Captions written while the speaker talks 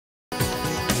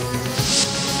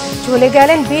চলে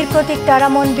গেলেন বীর প্রতীক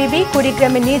তারামন বিবি।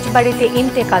 কুড়িগ্রামে নিজ বাড়িতে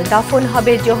ইন্তেকাল, দাফন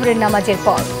হবে জোহরের নামাজের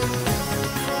পর।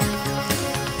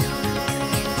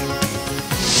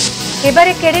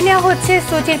 এবারে কেড়ে নেওয়া হচ্ছে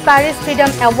সুচির প্যারিস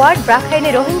ফ্রিডম অ্যাওয়ার্ড। রাখাইনে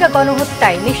রোহিঙ্গা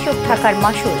গণহত্যায় নিশ্চুপ থাকার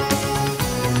মাসুল।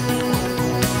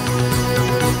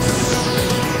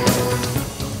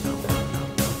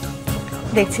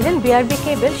 দেখছিলেন বিআরবি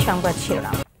কেবল সংবাদ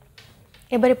শিরোনাম।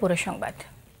 এবারে পুরো সংবাদ।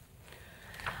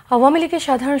 আওয়ামী লীগের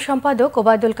সাধারণ সম্পাদক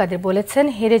ওবায়দুল কাদের বলেছেন,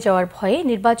 হেরে যাওয়ার ভয়ে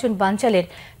নির্বাচন বানচালের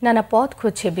নানা পথ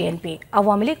খুঁজছে বিএনপি।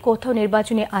 আওয়ামী লীগ কোথাও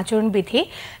নির্বাচনী আচরণবিধি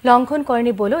লঙ্ঘন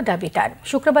করেনি বলেও দাবি তার।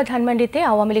 শুক্রবার ধানমন্ডিতে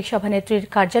আওয়ামী লীগ সভানেত্রীর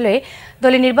কার্যালয়ে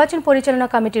দলের নির্বাচন পরিচালনা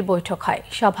কমিটির বৈঠক হয়।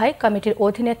 সভায় কমিটির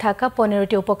অধীনে থাকা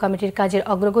 15টি উপকমিটির কাজের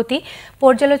অগ্রগতি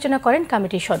পর্যালোচনা করেন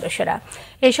কমিটির সদস্যরা।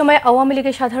 এই সময় আওয়ামী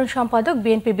লীগের সাধারণ সম্পাদক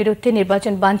বিএনপির বিরুদ্ধে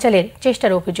নির্বাচন বানচালের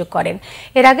চেষ্টার অভিযোগ করেন।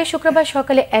 এর আগে শুক্রবার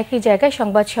সকালে একই জায়গায়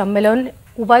সংবাদ সম্মেলন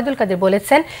ওবায়দুল কাদের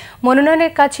বলেছেন,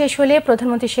 মনোনয়নের কাজ শেষ হলে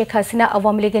প্রধানমন্ত্রী শেখ হাসিনা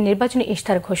আওয়ামী লীগের নির্বাচনী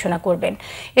ইশতেহার ঘোষণা করবেন।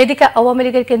 এদিকে আওয়ামী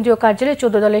লীগের কেন্দ্রীয় কার্যালয়ে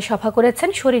 14 দলের সভা করেছেন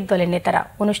শরিক দলের নেতারা।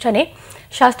 অনুষ্ঠানে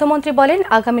স্বাস্থ্যমন্ত্রী বলেন,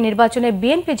 আগামী নির্বাচনে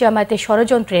বিএনপি জামায়াতের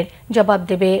ষড়যন্ত্রের জবাব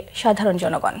দেবে সাধারণ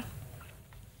জনগণ।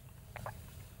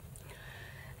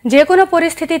 যে কোনো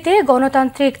পরিস্থিতিতে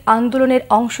গণতান্ত্রিক আন্দোলনের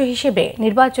অংশ হিসেবে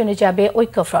নির্বাচনে যাবে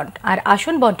ঐক্যফ্রন্ট। আর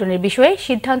আসন বণ্টনের বিষয়ে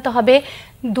সিদ্ধান্ত হবে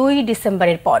 2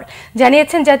 ডিসেম্বরের পর,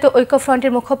 জানিয়েছেন জাতীয়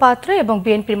ঐক্যফ্রন্টের মুখপাত্র এবং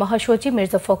বিএনপির মহাসচিব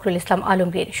মির্জা ফখরুল ইসলাম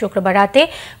আলমগীর। শুক্রবার রাতে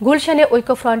গুলশানে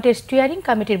ঐক্যফ্রন্টের স্টিয়ারিং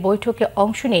কমিটির বৈঠকে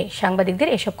অংশ নিয়ে সাংবাদিকদের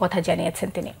এসব কথা জানিয়েছেন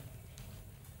তিনি।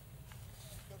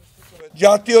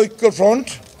 জাতীয় ঐক্যফ্রন্ট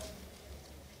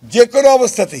যে কোনো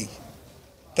অবস্থাতেই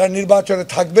তার নির্বাচনে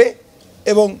থাকবে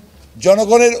এবং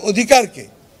জনগণের অধিকারকে,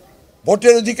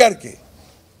 ভোটের অধিকারকে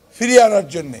ফিরিয়ে আনার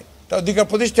জন্যে, তার অধিকার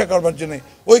প্রতিষ্ঠা করবার জন্য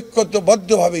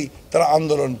ঐক্যবদ্ধভাবেই তারা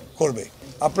আন্দোলন করবে।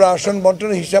 আপনারা আসন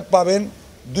বণ্টনের হিসাব পাবেন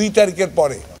 2 তারিখের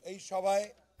পরে। এই সভায়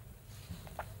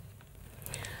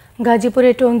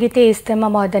গাজীপুরের টঙ্গীতে ইজতেমা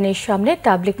ময়দানের সামনে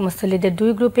তাবলিগ মুসল্লিদের 2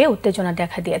 গ্রুপে উত্তেজনা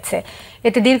দেখা দিয়েছে।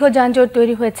 এতে দীর্ঘ যানজট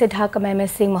তৈরি হয়েছে ঢাকা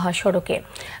ময়মনসিংহ মহাসড়কে।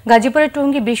 গাজীপুরের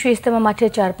টঙ্গী বিশ্ব ইজতেমা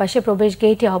মাঠের চারপাশে প্রবেশ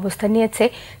গেটে অবস্থান নিয়েছে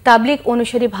তাবলিগ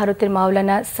অনুসারী ভারতের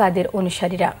মাওলানা সাদের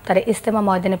অনুসারীরা। তারা ইজতেমা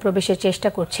ময়দানে প্রবেশের চেষ্টা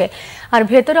করছে। আর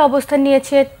ভেতরে অবস্থান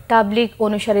নিয়েছে তাবলিগ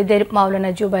অনুসারীদের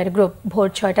মাওলানা জুবাইর গ্রুপ। ভোর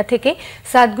 6টা থেকে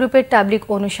সাদ গ্রুপের তাবলিগ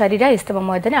অনুসারীরা ইজতেমা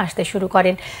ময়দানে আসতে শুরু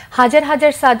করেন। হাজার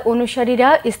হাজার সাদ অনুসারীরা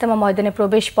ইজতেমা ময়দানে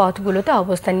প্রবেশ পথগুলোতে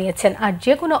অবস্থান নিয়েছেন। আর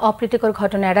যে কোনো অপ্রীতিকর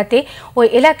ঘটনা এড়াতে ওই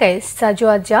এলাকায়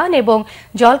সাজোয়া যান এবং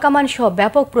জলকামান সহ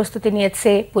ব্যাপক প্রস্তুতি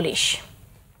নিয়েছে পুলিশ।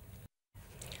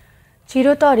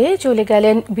 চিরতরে চলে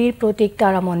গেলেন বীর প্রতীক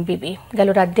তারামন বিবি। গেল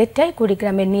রাত 1:30টায়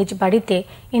কুড়িগ্রামের নিজ বাড়িতে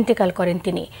ইন্তেকাল করেন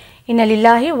তিনি। ইন্না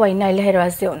লিল্লাহি ওয়া ইন্না ইলাইহি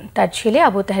রাজিউন। তার ছেলে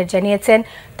আবু তাহের জানিয়েছেন,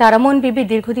 তারামন বিবি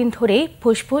দীর্ঘদিন ধরেই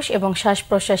ফুসফুস এবং শ্বাস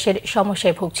প্রশ্বাসের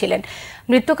সমস্যায় ভুগছিলেন।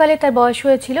 মৃত্যুকালে তার বয়স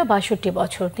হয়েছিল 62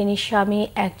 বছর। তিনি স্বামী,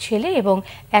 1 ছেলে এবং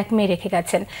 1 মেয়ে রেখে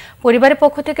গেছেন। পরিবারের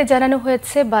পক্ষ থেকে জানানো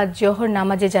হয়েছে, বাদ জোহর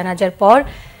নামাজে জানাজার পর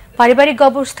পারিবারিক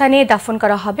কবরস্থানে দাফন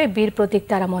করা হবে বীর প্রতীক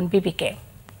তারামন বিবিকে।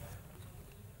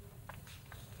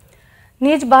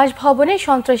 নিজ বাসভবনে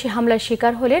সন্ত্রাসী হামলার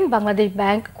শিকার হলেন বাংলাদেশ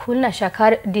ব্যাংক খুলনা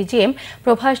শাখার ডিজিএম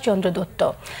প্রভাষ চন্দ্র দত্ত।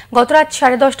 গতরাত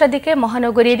 10:30টার দিকে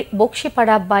মহানগরীর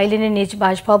বক্সিপাড়া বাইলেনের নিজ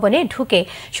বাসভবনে ঢুকে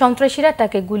সন্ত্রাসীরা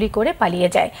তাকে গুলি করে পালিয়ে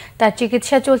যায়। তার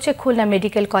চিকিৎসা চলছে খুলনা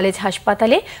মেডিকেল কলেজ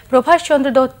হাসপাতালে। প্রভাষ চন্দ্র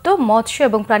দত্ত মৎস্য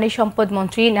এবং প্রাণী সম্পদ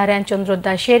মন্ত্রী নারায়ণ চন্দ্র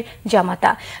দাসের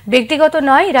জামাতা। ব্যক্তিগত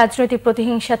নয়, রাজনৈতিক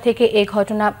প্রতিহিংসা থেকে এই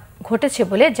ঘটনা ঘটেছে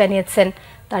বলে জানিয়েছেন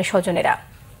তার স্বজনেরা।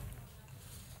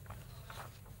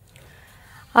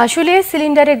 আসলে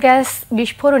সিলিন্ডারে গ্যাস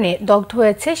বিস্ফোরণে দগ্ধ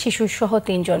হয়েছে শিশুসহ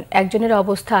 3 জন। একজনের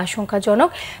অবস্থা আশঙ্কাজনক।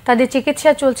 তাদের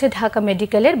চিকিৎসা চলছে ঢাকা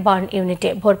মেডিকেলের বার্ন ইউনিটে।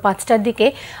 ভোর 5টার দিকে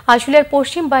আশুলিয়ার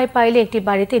পশ্চিম বাইপাইলে একটি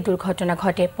বাড়িতে দুর্ঘটনা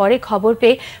ঘটে। পরে খবর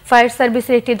পেয়ে ফায়ার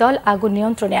সার্ভিসের একটি দল আগুন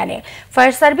নিয়ন্ত্রণে আনে।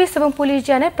 ফায়ার সার্ভিস এবং পুলিশ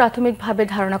জানায়, প্রাথমিকভাবে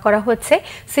ধারণা করা হচ্ছে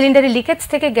সিলিন্ডারের লিকেজ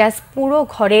থেকে গ্যাস পুরো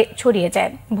ঘরে ছড়িয়ে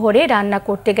যায়। ভোরে রান্না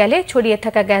করতে গেলে ছড়িয়ে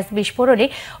থাকা গ্যাস বিস্ফোরণে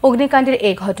অগ্নিকাণ্ডের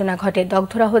এই ঘটনা ঘটে।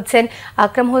 দগ্ধরা হচ্ছেন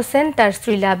আকরাম হোসেন, তার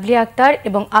স্ত্রী লাভলি আক্তার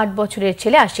এবং 8 বছরের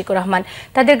ছেলে আশিকুর রহমান।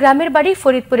 তাদের গ্রামের বাড়ি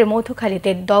ফরিদপুরের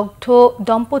মধুখালীতে। দগ্ধ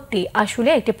দম্পতি আসলে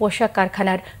একটি পোশাক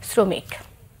কারখানার শ্রমিক।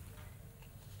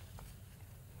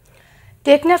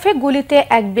 টেকনাফে গুলিতে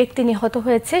 1 ব্যক্তি নিহত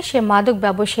হয়েছে। সে মাদক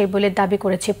ব্যবসায়ী বলে দাবি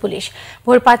করেছে পুলিশ।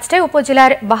 ভোর 5টায়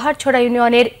উপজেলার বাহারছড়া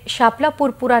ইউনিয়নের শাপলাপুর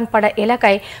পুরানপাড়া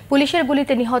এলাকায় পুলিশের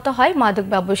গুলিতে নিহত হয় মাদক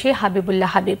ব্যবসায়ী হাবিবুল্লাহ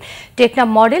হাবিব। টেকনাফ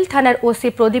মডেল থানার ওসি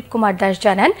প্রদীপ কুমার দাস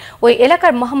জানান, ওই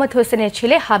এলাকার মোহাম্মদ হোসেনের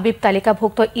ছেলে হাবিব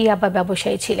তালিকাভুক্ত ইয়াবা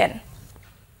ব্যবসায়ী ছিলেন।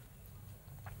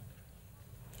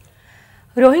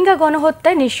 রোহিঙ্গা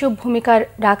গণহত্যায় নিঃশুভ ভূমিকা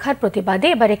রাখার প্রতিবাদে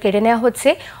এবারে কেড়ে নেওয়া হচ্ছে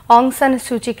অং সান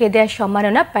সুচিকে দেয়া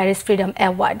সম্মাননা প্যারিস ফ্রিডম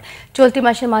অ্যাওয়ার্ড। চলতি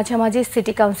মাসের মাঝামাঝি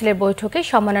সিটি কাউন্সিলের বৈঠকে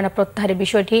সম্মাননা প্রত্যাহারের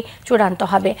বিষয়টি চূড়ান্ত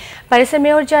হবে। প্যারিসের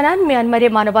মেয়র জানান, মিয়ানমারে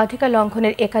মানবাধিকার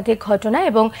লঙ্ঘনের একাধিক ঘটনা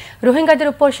এবং রোহিঙ্গাদের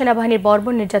উপর সেনাবাহিনীর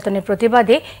বর্বর নির্যাতনের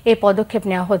প্রতিবাদে এই পদক্ষেপ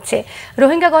নেওয়া হচ্ছে।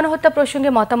 রোহিঙ্গা গণহত্যা প্রসঙ্গে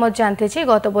মতামত জানতে চেয়ে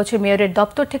গত বছর মেয়রের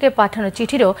দপ্তর থেকে পাঠানো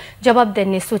চিঠিরও জবাব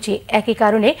দেননি সুচি। একই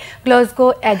কারণে গ্লাসগো,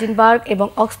 এডিনবার্গ এবং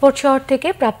অক্সফোর্ড শহর থেকে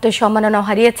প্রাপ্ত সম্মাননা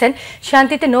হারিয়েছেন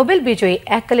শান্তিতে নোবেল বিজয়ী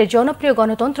এককালের জনপ্রিয়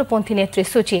গণতন্ত্রপন্থী নেত্রী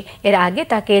সুচি। এর আগে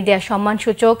তাকে দেয়া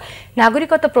সম্মানসূচক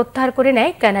নাগরিকত্ব প্রত্যাহার করে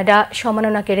নেয় কানাডা,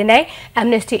 সম্মাননা কেড়ে নেয়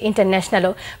অ্যামনেস্টি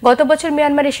ইন্টারন্যাশনালও। গত বছর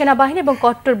মিয়ানমারের সেনাবাহিনী এবং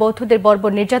কট্টর বৌদ্ধদের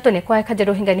বর্বর নির্যাতনে কয়েক হাজার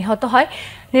রোহিঙ্গা নিহত হয়।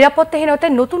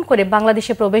 নিরাপত্তাহীনতায় নতুন করে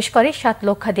বাংলাদেশে প্রবেশ করে 7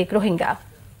 লক্ষাধিক রোহিঙ্গা।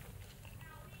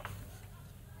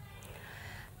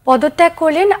 পদত্যাগ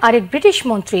করলেন আরেক ব্রিটিশ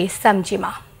মন্ত্রী স্যাম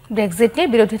জিমা। ব্রেক্সিট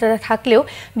নিয়ে বিরোধিতা থাকলেও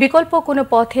বিকল্প কোনো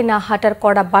পথে না হাঁটার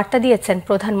কড়া বার্তা দিয়েছেন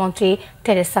প্রধানমন্ত্রী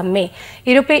থেরেসা মে।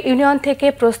 ইউরোপীয় ইউনিয়ন থেকে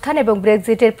প্রস্থান এবং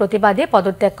ব্রেক্সিটের প্রতিবাদে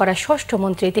পদত্যাগ করা ষষ্ঠ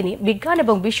মন্ত্রী তিনি। বিজ্ঞান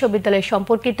এবং বিশ্ববিদ্যালয়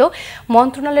সম্পর্কিত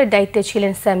মন্ত্রণালয়ের দায়িত্বে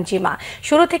ছিলেন স্যাম জিমা।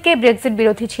 শুরু থেকে ব্রেক্সিট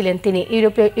বিরোধী ছিলেন তিনি।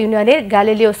 ইউরোপীয় ইউনিয়নের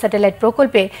গ্যালিলিও স্যাটেলাইট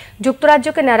প্রকল্পে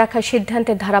যুক্তরাজ্যকে না রাখার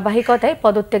সিদ্ধান্তের ধারাবাহিকতায়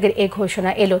পদত্যাগের এ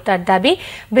ঘোষণা এলো। তার দাবি,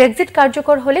 ব্রেক্সিট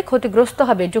কার্যকর হলে ক্ষতিগ্রস্ত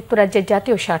হবে যুক্তরাজ্যের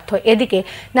জাতীয় স্বার্থ। এদিকে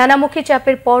নানামুখী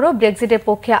চাপের পরও ব্রেক্সিটের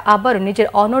পক্ষে আবারও নিজের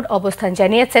অনড় অবস্থান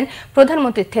জানিয়েছেন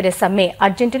প্রধানমন্ত্রী থেরেসা মে।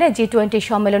 আর্জেন্টিনায় G20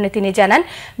 সম্মেলনে তিনি জানান,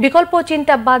 বিকল্প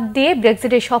চিন্তা বাদ দিয়ে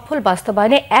ব্রেক্সিটের সফল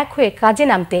বাস্তবায়নে এক হয়ে কাজে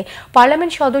নামতে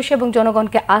পার্লামেন্ট সদস্য এবং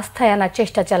জনগণকে আস্থায় আনার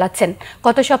চেষ্টা চালাচ্ছেন।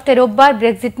 গত সপ্তাহে রোববার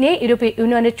ব্রেক্সিট নিয়ে ইউরোপীয়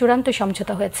ইউনিয়নের চূড়ান্ত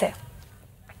সমঝোতা হয়েছে।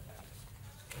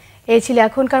 এই ছিল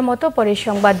এখনকার মতো। পরের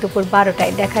সংবাদ দুপুর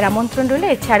 12টায় দেখার আমন্ত্রণ রইল।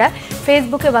 এছাড়া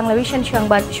ফেসবুকে বাংলাভিশন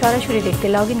সংবাদ সরাসরি দেখতে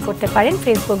লগ ইন করতে পারেন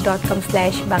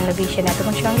facebook.com/বাংলাভিশন।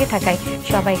 এতক্ষণ সঙ্গে থাকায়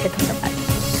সবাইকে ধন্যবাদ।